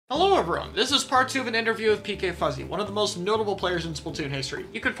Hello everyone, this is part 2 of an interview with Pkfuzzy, one of the most notable players in Splatoon history.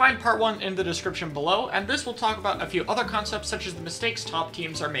 You can find part 1 in the description below, and this will talk about a few other concepts such as the mistakes top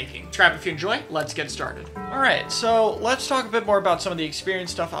teams are making. Subscribe if you enjoy, let's get started. Alright, so let's talk a bit more about some of the experience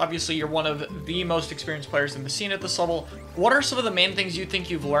stuff. Obviously you're one of the most experienced players in the scene at this level. What are some of the main things you think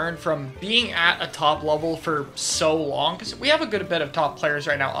you've learned from being at a top level for so long? Because we have a good bit of top players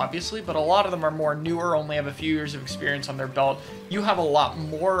right now, obviously, but a lot of them are more newer, only have a few years of experience on their belt. You have a lot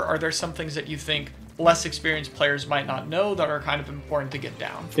more. Are there some things that you think less experienced players might not know that are kind of important to get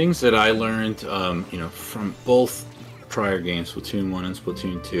down? Things that I learned, from both prior games, Splatoon 1 and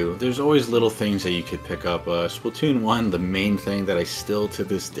Splatoon 2, there's always little things that you could pick up. Splatoon 1, the main thing that I still to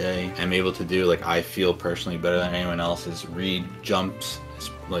this day am able to do, like I feel personally better than anyone else, is read jumps.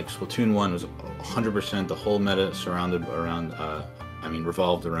 Like Splatoon 1 was 100% the whole meta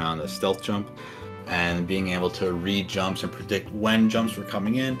revolved around a stealth jump. And being able to read jumps and predict when jumps were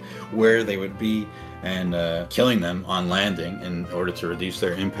coming in, where they would be, and killing them on landing in order to reduce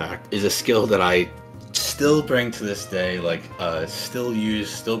their impact is a skill that I still bring to this day, still use,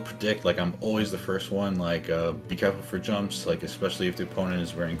 still predict. Like, I'm always the first one, be careful for jumps, especially if the opponent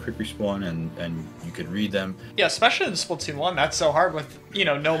is wearing quick respawn and you could read them. Yeah, especially in Splatoon 1, that's so hard with,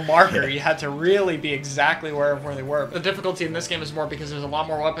 no marker. You had to really be exactly where they were. The difficulty in this game is more because there's a lot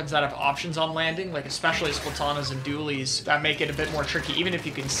more weapons that have options on landing, especially Splatanas and dualies, that make it a bit more tricky, even if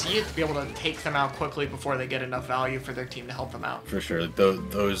you can see it, to be able to take them out quickly before they get enough value for their team to help them out. For sure.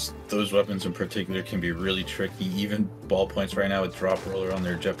 Those weapons in particular can be really tricky. Even ballpoints right now with drop roller on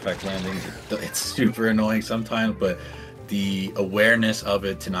their jetpack landings, it's super annoying sometimes, but the awareness of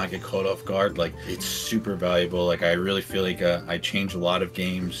it to not get caught off guard, it's super valuable. I really feel like I change a lot of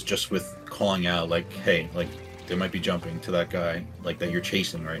games just with calling out, hey, they might be jumping to that guy, that you're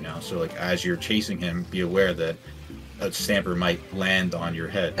chasing right now. So as you're chasing him, be aware that a stamper might land on your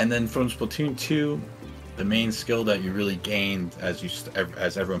head. And then from Splatoon 2, the main skill that you really gained as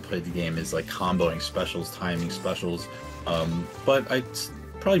everyone played the game is comboing specials, timing specials. But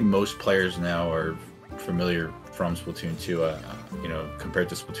probably most players now are familiar from Splatoon 2, compared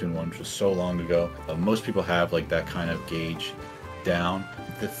to Splatoon 1, which was so long ago. Most people have that kind of gauge down.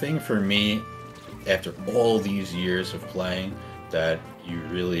 The thing for me, after all these years of playing, that you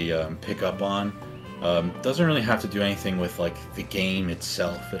really pick up on, doesn't really have to do anything with the game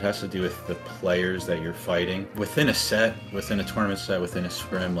itself. It has to do with the players that you're fighting. Within a set, within a tournament set, within a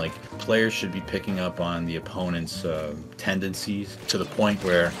scrim, players should be picking up on the opponent's tendencies to the point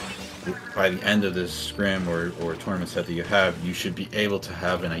where by the end of this scrim or tournament set that you have, you should be able to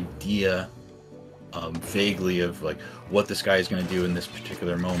have an idea vaguely of what this guy is going to do in this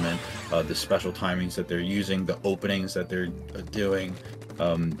particular moment, the special timings that they're using, the openings that they're doing,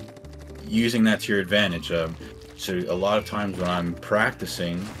 using that to your advantage. So a lot of times when I'm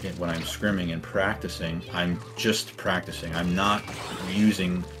practicing, when I'm scrimming and practicing, I'm just practicing. I'm not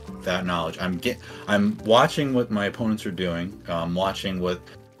using that knowledge. I'm watching what my opponents are doing. I'm watching what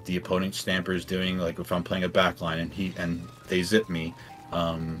the opponent stamper is doing. If I'm playing a backline and they zip me,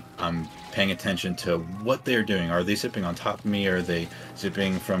 I'm paying attention to what they're doing. Are they zipping on top of me? Are they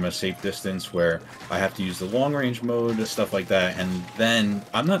zipping from a safe distance where I have to use the long range mode, stuff like that? And then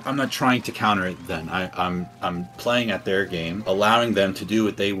I'm not trying to counter it. Then I'm playing at their game, allowing them to do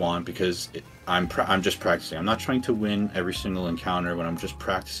what they want, because I'm just practicing. I'm not trying to win every single encounter, when I'm just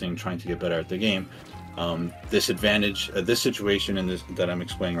practicing, trying to get better at the game. This advantage, this situation that I'm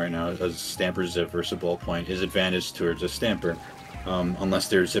explaining right now, as stamper zip versus ballpoint, is advantage towards a stamper. Unless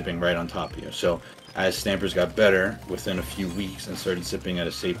they're zipping right on top of you. So as stampers got better within a few weeks and started zipping at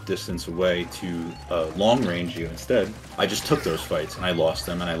a safe distance away to long range you instead, I just took those fights and I lost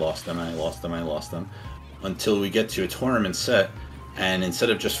them and I lost them and I lost them and I lost them until we get to a tournament set, and instead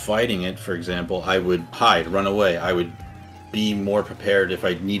of just fighting it, for example, I would hide, run away. I would be more prepared if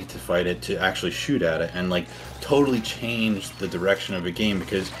I needed to fight it to actually shoot at it, and totally change the direction of a game,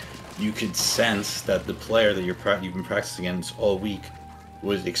 because you could sense that the player that you've been practicing against all week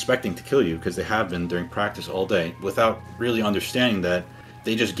was expecting to kill you, because they have been during practice all day, without really understanding that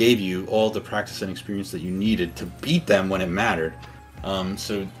they just gave you all the practice and experience that you needed to beat them when it mattered.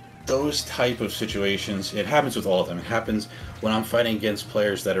 So those type of situations, it happens with all of them. It happens when I'm fighting against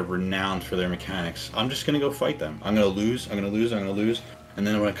players that are renowned for their mechanics. I'm just going to go fight them. I'm going to lose, I'm going to lose, I'm going to lose. And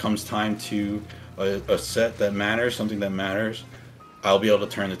then when it comes time to a set that matters, something that matters, I'll be able to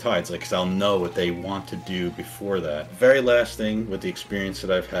turn the tides, because I'll know what they want to do before that. Very last thing with the experience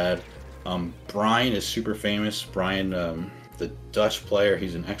that I've had, Brian is super famous. Brian, the Dutch player,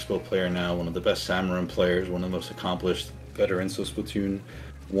 he's an Expo player now, one of the best Samurai players, one of the most accomplished veterans of Splatoon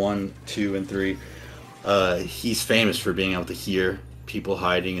 1, 2, and 3. He's famous for being able to hear people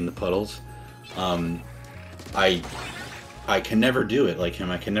hiding in the puddles. I can never do it like him.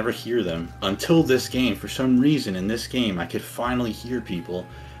 I can never hear them until this game. For some reason, in this game, I could finally hear people,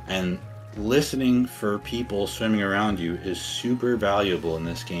 and listening for people swimming around you is super valuable in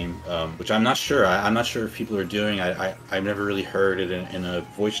this game, which I'm not sure. I'm not sure if people are doing. I've never really heard it in a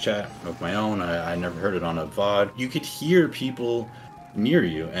voice chat of my own. I never heard it on a VOD. You could hear people near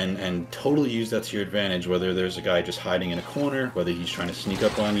you and totally use that to your advantage, whether there's a guy just hiding in a corner, whether he's trying to sneak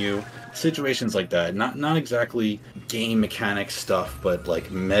up on you. Situations like that. Not exactly game mechanic stuff, but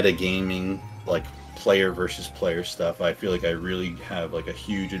like meta gaming, like player versus player stuff. I feel like I really have like a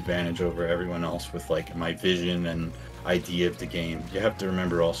huge advantage over everyone else with like my vision and idea of the game. You have to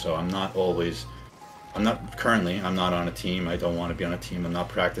remember also, I'm not on a team. I don't want to be on a team. I'm not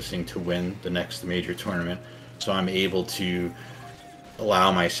practicing to win the next major tournament. So I'm able to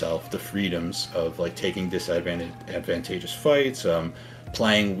allow myself the freedoms of like taking disadvantageous fights,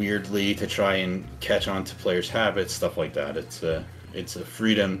 playing weirdly to try and catch on to players' habits, stuff like that. It's a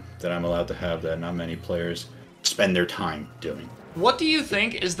freedom that I'm allowed to have that not many players spend their time doing. What do you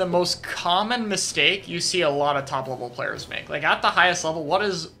think is the most common mistake you see a lot of top-level players make? Like, at the highest level, what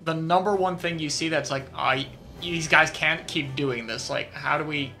is the number one thing you see that's like, these guys can't keep doing this? Like, how do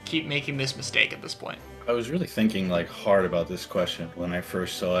we keep making this mistake at this point? I was really thinking like hard about this question when I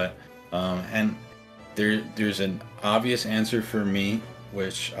first saw it, and there's an obvious answer for me,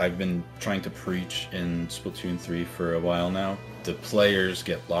 which I've been trying to preach in Splatoon 3 for a while now. The players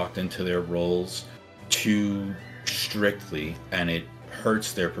get locked into their roles too strictly, and it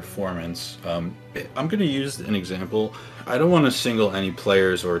hurts their performance. I'm going to use an example. I don't want to single any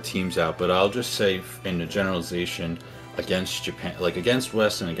players or teams out, but I'll just say in a generalization against Japan, like against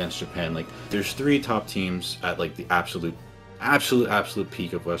West and against Japan, like there's 3 top teams at like the absolute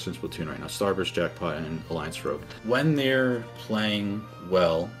peak of Western Splatoon right now: Starburst, Jackpot, and Alliance Rogue. When they're playing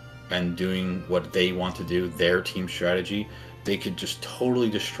well and doing what they want to do, their team strategy, they could just totally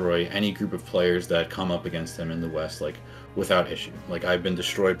destroy any group of players that come up against them in the West, like without issue. Like, I've been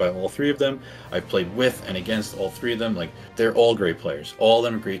destroyed by all 3 of them. I've played with and against all 3 of them. Like, they're all great players. All of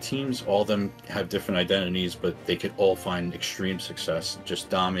them are great teams. All of them have different identities, but they could all find extreme success just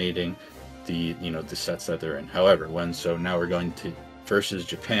dominating the sets that they're in. However, now we're going to versus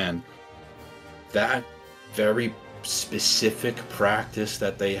Japan, that very specific practice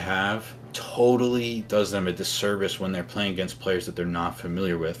that they have totally does them a disservice when they're playing against players that they're not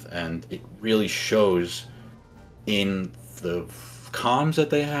familiar with, and it really shows in the comms that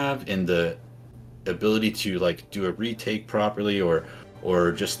they have, in the ability to like do a retake properly,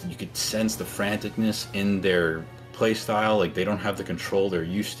 or just you could sense the franticness in their play style. Like, they don't have the control they're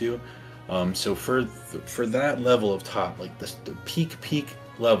used to. So for that level of top, like the peak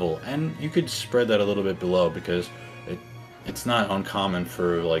level, and you could spread that a little bit below, because it's not uncommon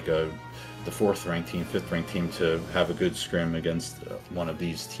for like the 4th ranked team, 5th ranked team to have a good scrim against one of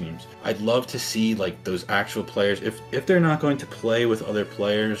these teams. I'd love to see like those actual players, if they're not going to play with other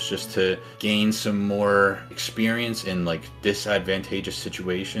players just to gain some more experience in like disadvantageous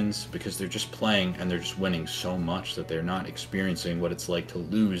situations, because they're just playing and they're just winning so much that they're not experiencing what it's like to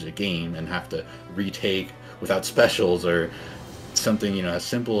lose a game and have to retake without specials, or something as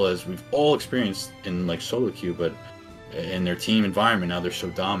simple as we've all experienced in like solo queue, but in their team environment now they're so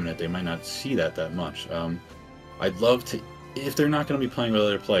dominant they might not see that much. I'd love to, if they're not going to be playing with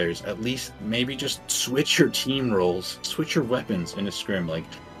other players, at least maybe just switch your team roles, switch your weapons in a scrim, like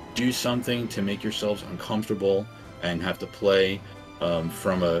do something to make yourselves uncomfortable and have to play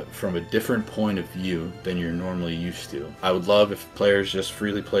from a different point of view than you're normally used to. I would love if players just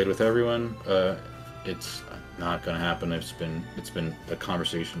freely played with everyone. It's not going to happen. It's been a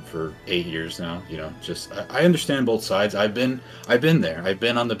conversation for 8 years now. I understand both sides. I've been there. I've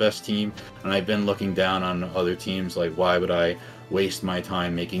been on the best team, and I've been looking down on other teams. Like, why would I waste my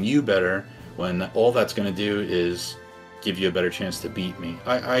time making you better when all that's going to do is give you a better chance to beat me?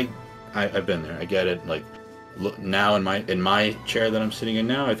 I've been there. I get it. Like, look, now in my chair that I'm sitting in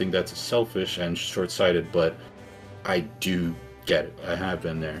now, I think that's selfish and short-sighted, but I do get it. I have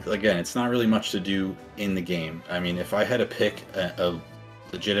been there. Again, it's not really much to do in the game. I mean, if I had to pick a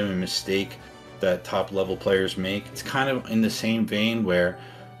legitimate mistake that top level players make, it's kind of in the same vein where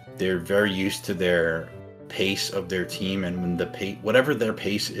they're very used to their pace of their team, and when whatever their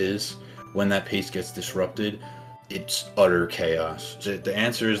pace is, when that pace gets disrupted, it's utter chaos. The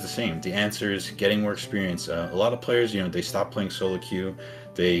answer is the same. The answer is getting more experience. A lot of players, they stop playing solo queue.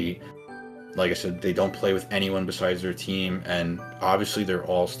 Like I said, they don't play with anyone besides their team, and obviously they're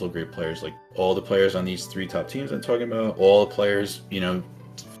all still great players. Like, all the players on these 3 top teams I'm talking about, all the players,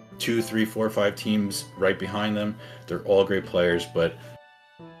 2, 3, 4, 5 teams right behind them. They're all great players, but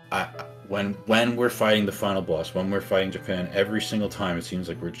when we're fighting the final boss, when we're fighting Japan, every single time it seems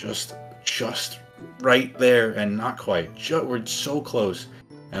like we're just right there and not quite. We're so close.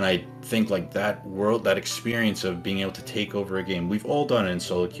 And I think like that experience of being able to take over a game, we've all done it in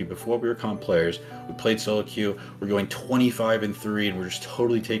solo queue. Before we were comp players, we played solo queue, we're going 25-3 and we're just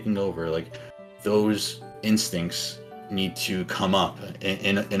totally taking over. Like, those instincts need to come up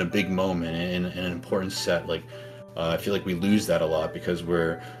in a big moment, in an important set. Like, I feel like we lose that a lot because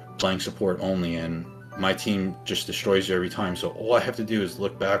we're playing support only, and my team just destroys you every time. So all I have to do is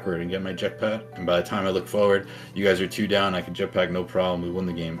look backward and get my jetpack, and by the time I look forward, you guys are 2 down, I can jetpack no problem. We win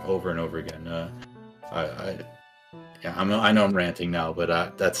the game over and over again. I know I'm ranting now,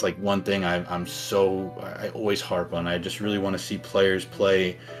 but that's like one thing I always harp on. I just really want to see players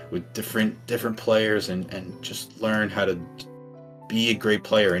play with different players and just learn how to be a great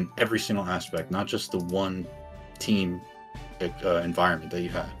player in every single aspect, not just the one team environment that you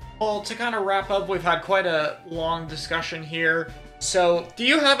have. Well, to kind of wrap up, we've had quite a long discussion here. So, do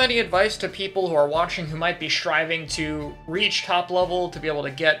you have any advice to people who are watching who might be striving to reach top level, to be able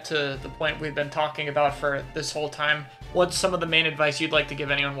to get to the point we've been talking about for this whole time? What's some of the main advice you'd like to give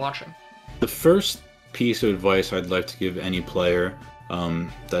anyone watching? The first piece of advice I'd like to give any player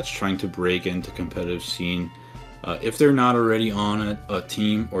that's trying to break into competitive scene, if they're not already on a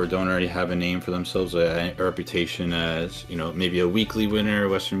team or don't already have a name for themselves, a reputation as, maybe a weekly winner,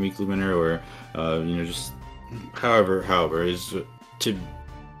 Western weekly winner, or, just however, is to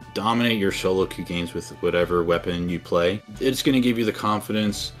dominate your solo queue games with whatever weapon you play. It's going to give you the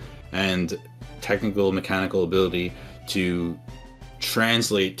confidence and technical, mechanical ability to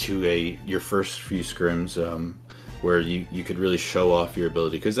translate to your first few scrims, where you could really show off your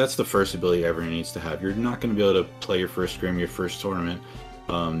ability, because that's the first ability everyone needs to have. You're not going to be able to play your first scrim, your first tournament,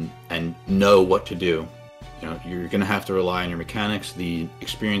 and know what to do. You're going to have to rely on your mechanics. The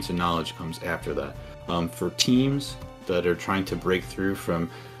experience and knowledge comes after that. For teams that are trying to break through from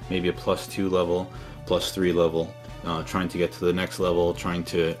maybe a +2 level, +3 level, trying to get to the next level, trying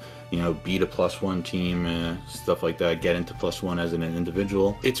to beat a +1 team, stuff like that, get into +1 as an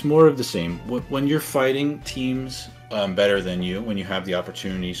individual. It's more of the same. When you're fighting teams better than you, when you have the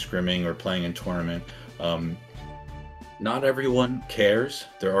opportunity scrimming or playing in tournament, not everyone cares.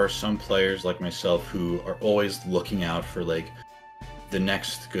 There are some players like myself who are always looking out for like the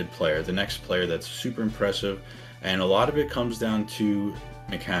next good player, the next player that's super impressive, and a lot of it comes down to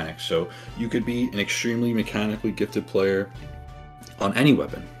mechanics. So you could be an extremely mechanically gifted player on any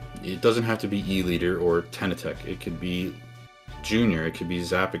weapon. It doesn't have to be E-Leader or Tenatech. It could be Junior, it could be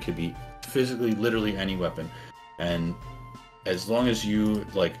Zap, it could be physically, literally any weapon. And as long as you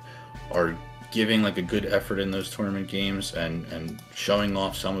are giving a good effort in those tournament games and showing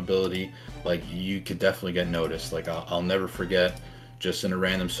off some ability, you could definitely get noticed. I'll never forget, just in a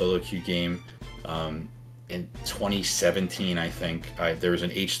random solo queue game, in 2017, I think, there was an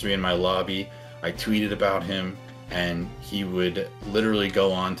H3 in my lobby. I tweeted about him, and he would literally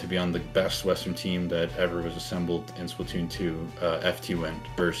go on to be on the best Western team that ever was assembled in Splatoon 2, FT win,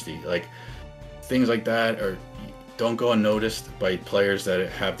 Bursty. Things like that don't go unnoticed by players that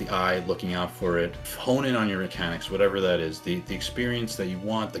have the eye looking out for it. Hone in on your mechanics, whatever that is. The experience that you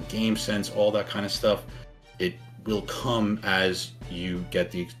want, the game sense, all that kind of stuff, it will come as you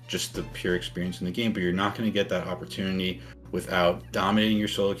get just the pure experience in the game, but you're not going to get that opportunity without dominating your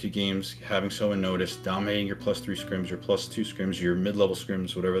solo queue games, having someone notice, dominating your +3 scrims, your +2 scrims, your mid-level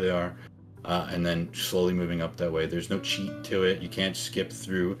scrims, whatever they are, and then slowly moving up that way. There's no cheat to it. You can't skip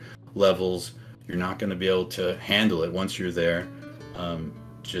through levels. You're not going to be able to handle it once you're there.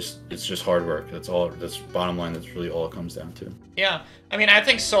 It's just hard work. That's bottom line. That's really all it comes down to. Yeah, I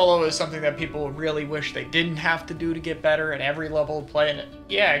think solo is something that people really wish they didn't have to do to get better at every level of play, and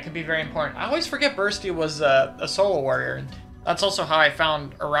yeah, it can be very important. I always forget Bursty was a solo warrior, and that's also how I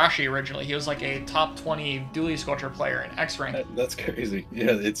found Arashi originally. He was a top 20 dually sculpture player in X rank. That's crazy.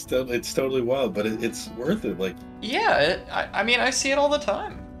 Yeah, it's totally wild, but it's worth it. Yeah, I see it all the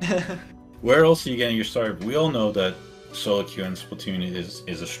time. Where else are you getting your start? We all know that solo queue in Splatoon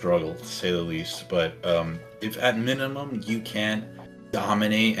is a struggle, to say the least, but if at minimum you can't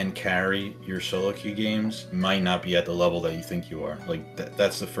dominate and carry your solo queue games, might not be at the level that you think you are.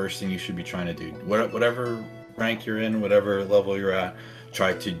 That's the first thing you should be trying to do. Whatever rank you're in, whatever level you're at,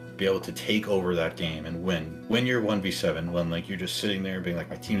 try to be able to take over that game and win your 1v7 when you're just sitting there being my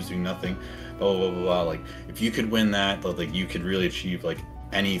team's doing nothing, blah blah blah blah. If you could win that, you could really achieve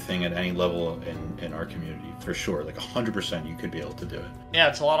anything at any level in our community, for sure. 100% you could be able to do it. Yeah,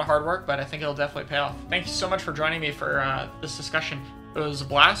 it's a lot of hard work, but I think it'll definitely pay off. Thank you so much for joining me for this discussion. It was a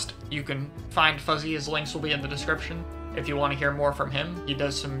blast. You can find Fuzzy. His links will be in the description if you want to hear more from him. He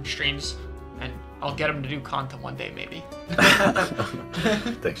does some streams, and I'll get him to do content one day, maybe.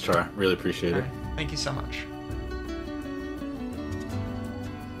 Thanks, Char. Really appreciate it. Thank you so much.